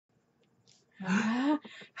Hi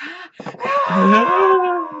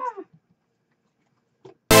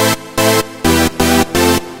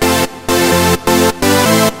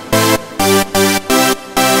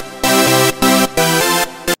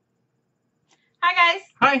guys!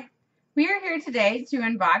 Hi! We are here today to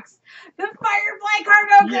unbox the Firefly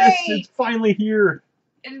Cargo Crate! Yes, it's finally here!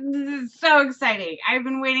 This is so exciting. I've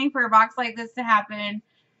been waiting for a box like this to happen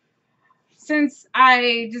since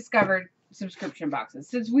I discovered subscription boxes.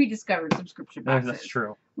 Since we discovered subscription boxes. That's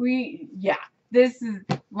true. This is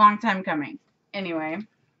a long time coming. Anyway.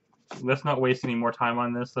 Let's not waste any more time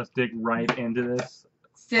on this. Let's dig right into this.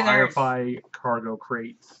 Scissors. Firefly Cargo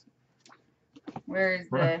Crate. Where's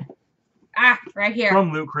the... Ah, right here.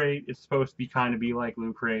 From Loot Crate. It's supposed to be like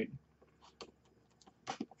Loot Crate.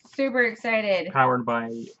 Super excited. Powered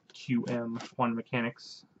by QM Quantum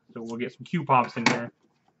Mechanics. So we'll get some Q pops in here.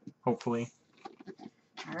 Hopefully.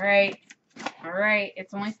 Alright. Alright.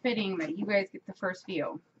 It's only fitting that you guys get the first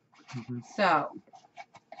view. So.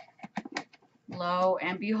 Lo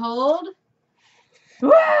and behold.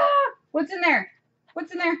 Ah! What's in there?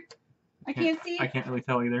 What's in there? I can't see. I can't really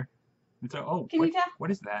tell either. Can you tell?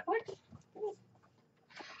 What is that? What?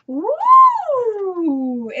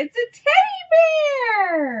 Ooh! It's a teddy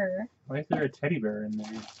bear! Why is there a teddy bear in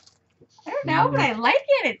there? I don't know, but I like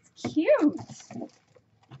it. It's cute.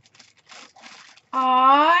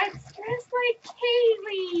 Aw, it's dressed like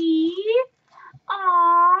Kaylee.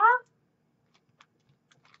 Aw.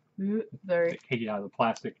 Sorry. Take it out of the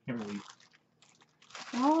plastic. Can't really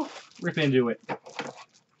rip Oh. into it.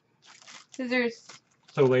 Scissors.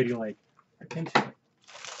 So ladylike. Rip into it.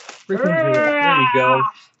 Rip into it. There we go.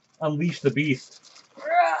 Unleash the beast.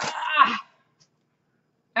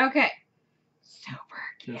 Okay. Super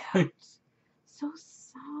cute. So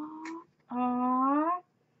soft. Aww.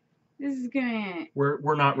 This is gonna...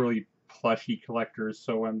 We're not really plushie collectors,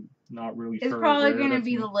 so I'm not really sure. It's probably gonna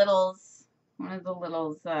be the littles. One of the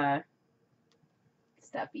littles, stuffies.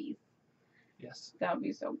 Yes. That would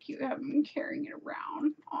be so cute. Have him carrying it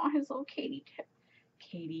around. Aw, his little Kaylee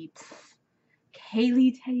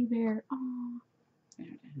teddy bear. Aw.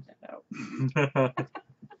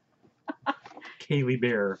 Kaylee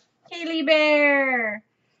bear. Kaylee bear.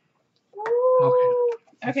 Woo.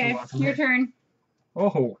 Okay, your turn.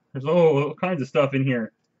 Oh, there's all kinds of stuff in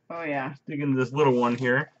here. Oh yeah. Let's dig into this little one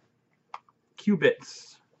here.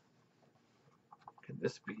 Qubits. What could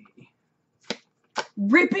this be?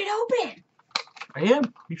 Rip it open. I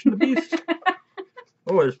am. Unleashing the beast.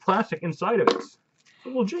 Oh, there's plastic inside of it. It's a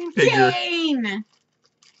little Jane figure. Jane.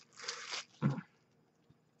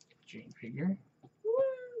 Jane figure. Woo.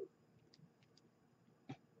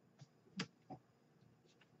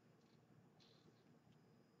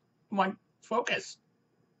 Come on, focus.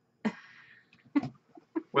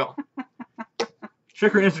 Well,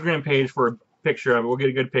 check her Instagram page for a picture of it. We'll get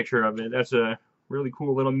a good picture of it. That's a really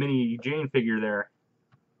cool little mini Jane figure there.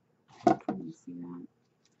 Can you see that?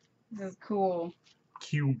 This is cool.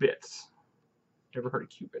 Qubits. Never heard of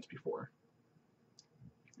Qubits before.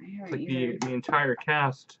 I haven't It's like either. the entire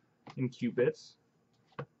cast in Qubits.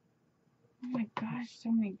 Oh my gosh, so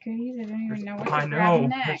many goodies. I don't even know what to I grab know.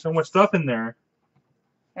 next. There's so much stuff in there.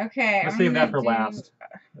 Okay, Let's I'm save that gonna for last.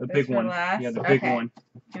 The this big for one. last? Yeah, the big Okay. one.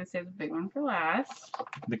 I'm gonna save the big one for last.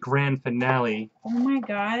 The grand finale. Oh my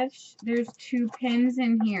gosh, there's 2 pins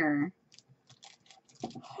in here.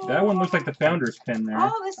 That one looks like the founder's pin there.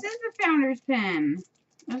 Oh, this is the founder's pin.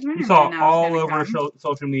 I was You wondering saw when that was all gonna over come.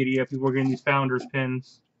 social media people were getting these founder's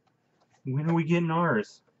pins. When are we getting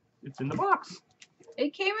ours? It's in the box.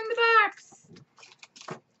 It came in the box.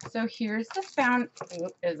 So here's the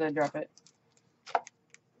as I drop it.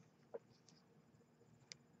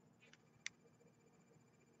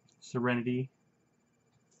 Serenity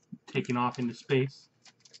taking off into space.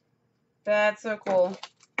 That's so cool.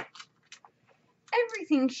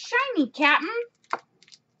 Everything's shiny, Captain.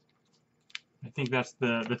 I think that's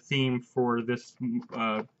the theme for this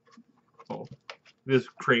this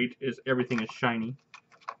crate is everything is shiny.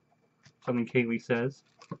 Something Kaylee says.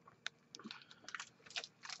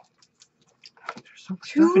 There's so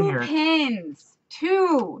much stuff in 2 here. pins.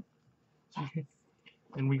 2.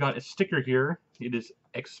 And we got a sticker here. It is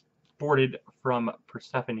exported from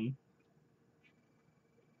Persephone.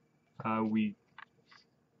 We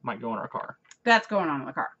might go in our car. That's going on in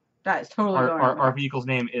the car. That is totally going on. Our vehicle's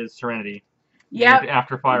name is Serenity. Yep. Named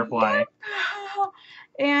after Firefly. Yep.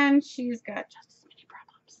 And she's got just as many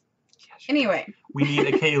problems. Anyway. We need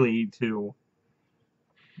a Kaylee to...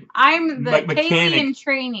 I'm the mechanic. Kaylee in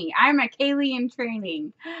training. I'm a Kaylee in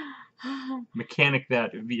training. Mechanic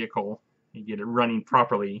that vehicle and get it running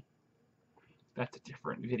properly. That's a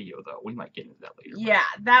different video, though. We might get into that later. Yeah,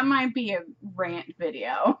 that might be a rant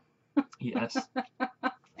video. Yes.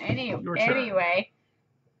 Your turn. Anyway.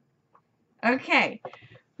 Okay.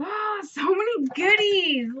 Oh, so many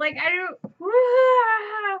goodies. Like, I don't...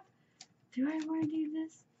 Do I want to do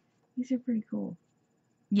this? These are pretty cool.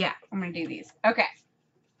 Yeah, I'm going to do these. Okay.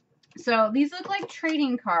 So, these look like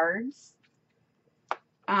trading cards.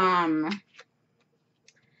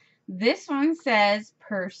 This one says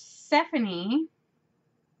Persephone,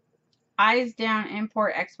 Eyes Down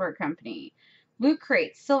Import-Export Company. Loot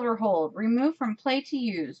crate, silver hold. Remove from play to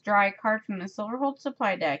use. Draw a card from the silver hold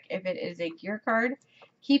supply deck. If it is a gear card,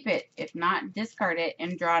 keep it. If not, discard it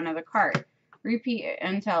and draw another card. Repeat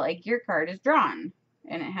until a gear card is drawn.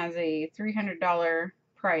 And it has a $300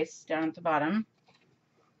 price down at the bottom.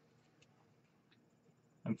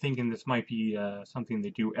 I'm thinking this might be something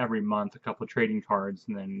they do every month, a couple of trading cards,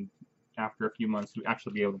 and then after a few months you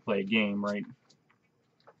actually be able to play a game, right?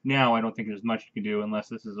 Now, I don't think there's much you can do unless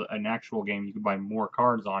this is an actual game you can buy more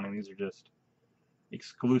cards on, and these are just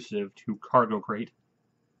exclusive to Cargo Crate.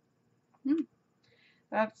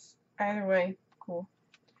 That's, either way, cool.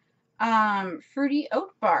 Fruity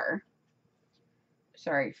Oat Bar.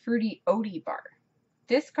 Sorry, Fruity Oaty Bar.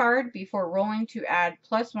 Discard before rolling to add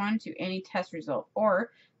 +1 to any test result,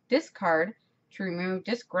 or discard to remove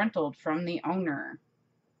disgruntled from the owner.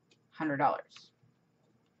 $100.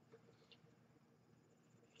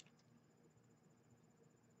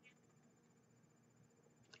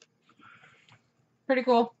 Pretty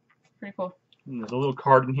cool. Pretty cool. And there's a little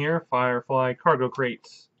card in here, Firefly Cargo Crate.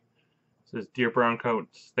 It says, Dear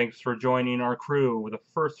Browncoats, thanks for joining our crew. The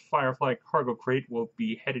first Firefly Cargo Crate will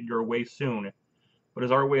be headed your way soon. But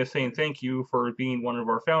as our way of saying thank you for being one of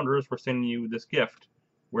our founders, we're sending you this gift.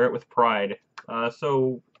 Wear it with pride.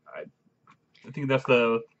 So, I think that's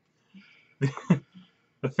the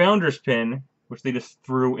the founder's pin, which they just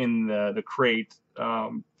threw in the crate.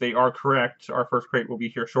 They are correct. Our first crate will be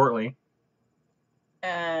here shortly.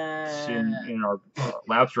 It's in our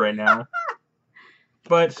labs right now.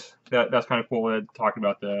 But that's kind of cool to talk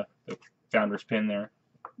about the founder's pin there.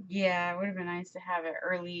 Yeah, it would have been nice to have it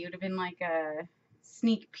early. It would have been like a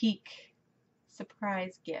sneak peek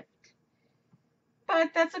surprise gift. But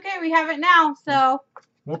that's okay. We have it now, so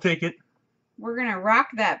we'll take it. We're going to rock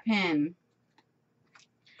that pin.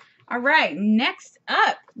 All right, next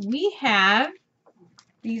up, we have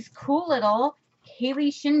these cool little Haley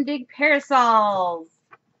Shindig parasols.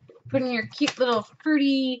 Put in your cute little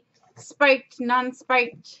fruity, spiked,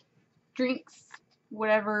 non-spiked drinks,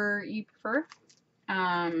 whatever you prefer.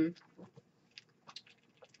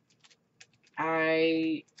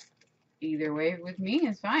 Either way with me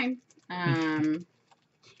is fine.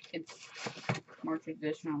 It's more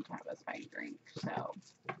traditional to have a spiked drink, so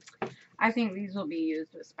I think these will be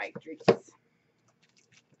used with spiked drinks. That's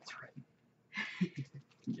right.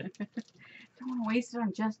 Yeah. Don't want to waste it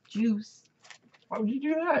on just juice. Why would you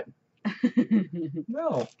do that?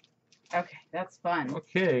 No. Okay, that's fun.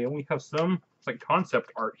 Okay, and we have some like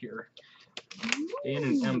concept art here in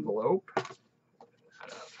an envelope.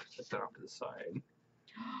 Set that off to the side.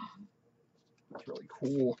 That's really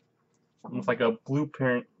cool. Almost like a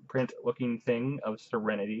blueprint looking thing of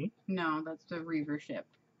Serenity. No, that's the Reaver ship.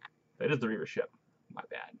 That is the Reaver ship. My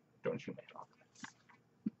bad. Don't shoot my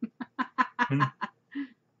head off.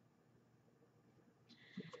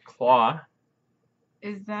 Claw.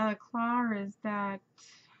 Is that a claw or is that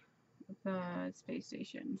the space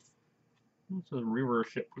station? It's a Reaver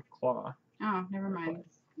ship with claw. Oh, never mind.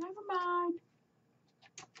 Never mind.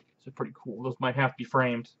 It's pretty cool. Those might have to be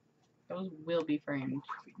framed. Those will be framed.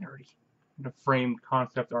 Really nerdy. The framed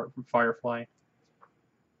concept art from Firefly.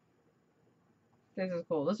 This is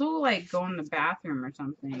cool. This will like go in the bathroom or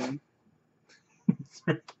something.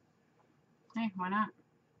 Hey, why not?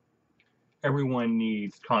 Everyone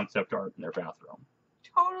needs concept art in their bathroom.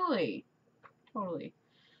 Totally. Totally.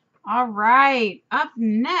 All right. Up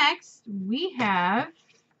next, we have,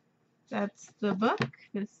 that's the book.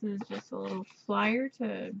 This is just a little flyer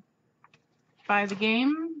to buy the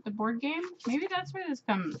game, the board game. Maybe that's where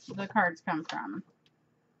the cards come from.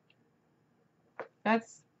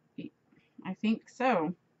 That's, I think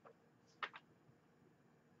so.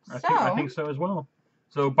 I think so as well.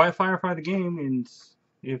 So buy Firefly the game, and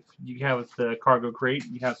if you have the Cargo Crate,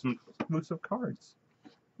 you have some exclusive cards.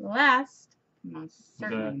 Last, most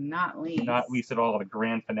certainly not least. Not least at all, the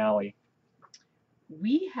grand finale.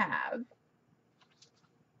 We have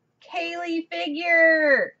Kaylee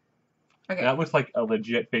figure. Okay. That looks like a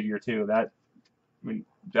legit figure too. That, I mean,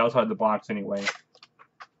 outside the box anyway,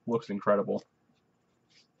 looks incredible.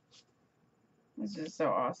 This is so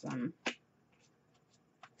awesome.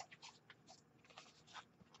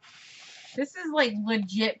 This is like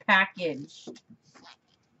legit package.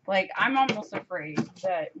 Like, I'm almost afraid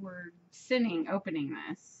that we're sinning opening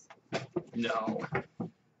this. No.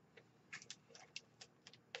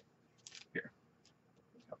 Here.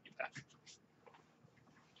 I'll get that.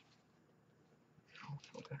 Oh,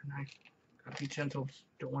 still got a knife. Gotta be gentle.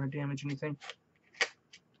 Don't want to damage anything.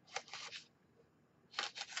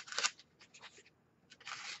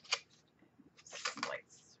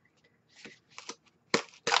 Slice.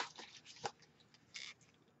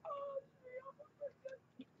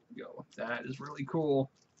 Yo, that is really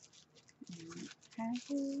cool.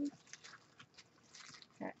 Okay.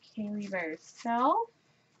 Got Kaylee by herself.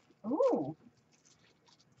 Ooh.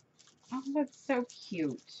 Oh, that's so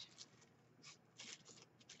cute.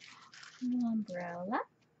 Little umbrella.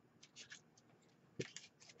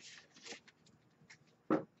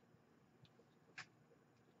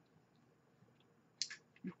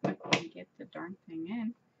 Get the darn thing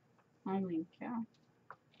in. Holy cow.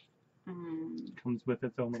 Comes with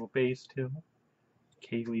its own little base too.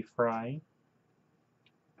 Kaylee Fry.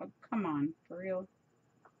 Oh, come on, for real.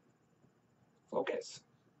 Focus.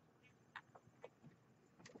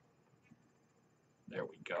 There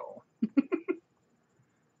we go.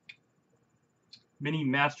 Mini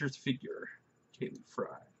Masters figure. Kaylee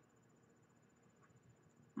Fry.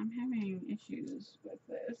 I'm having issues with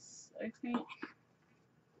this, I think.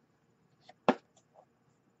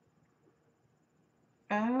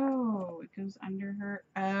 Oh, it goes under her.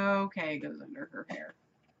 Oh, okay, it goes under her hair.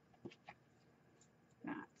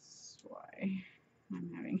 That's why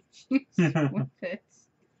I'm having issues with it.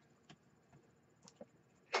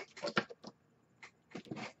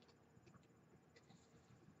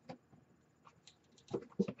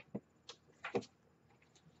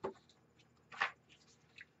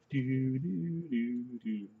 Do do do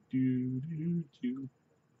do do do do.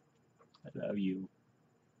 I love you.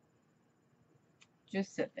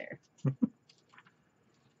 Just sit there.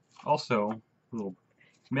 Also, a little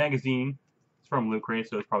magazine. It's from Loot Crate,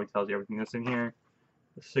 so it probably tells you everything that's in here.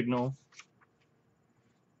 The signal.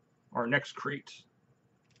 Our next crate.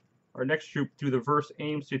 Our next troop through the verse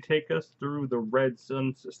aims to take us through the Red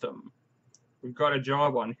Sun system. We've got a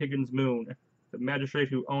job on Higgins Moon. The magistrate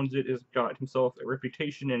who owns it has got himself a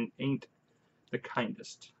reputation and ain't the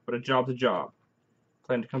kindest. But a job's a job.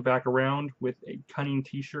 Plan to come back around with a cunning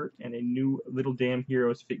t-shirt and a new Little Damn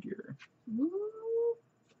Heroes figure. Ooh.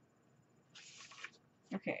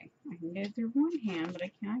 Okay, I can get it through one hand, but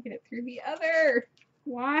I cannot get it through the other.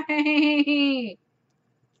 Why?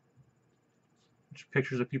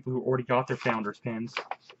 Pictures of people who already got their founders pins.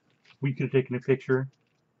 We could have taken a picture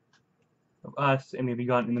of us and maybe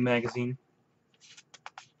gotten in the magazine.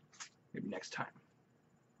 Maybe next time.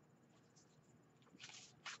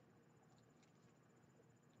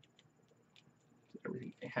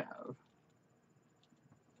 Everything they have.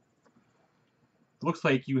 It looks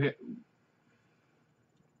like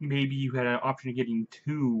maybe you had an option of getting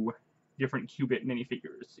 2 different Cubit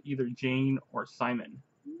minifigures, either Jane or Simon.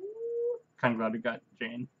 Kind of glad we got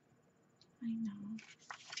Jane. I know.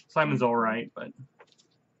 Simon's alright, but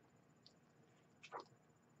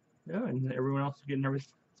yeah, and everyone else is getting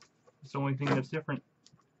everything. It's the only thing that's different.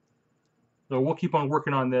 So we'll keep on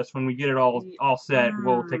working on this. When we get it all set,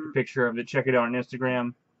 we'll take a picture of it. Check it out on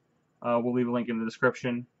Instagram. We'll leave a link in the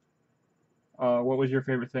description. What was your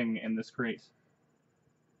favorite thing in this crate?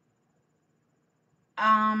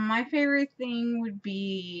 My favorite thing would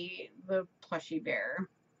be the plushy bear.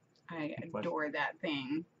 I adore that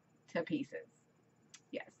thing to pieces.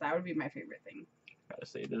 Yes, that would be my favorite thing. Gotta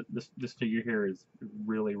say, this figure here is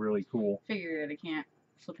really, really cool. Figure that I can't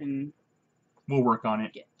flip and we'll work on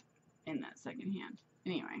it. Get in that second hand.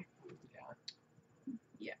 Anyway. Yeah.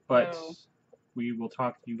 Yeah. But we will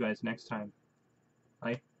talk to you guys next time.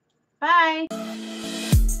 Bye. Bye.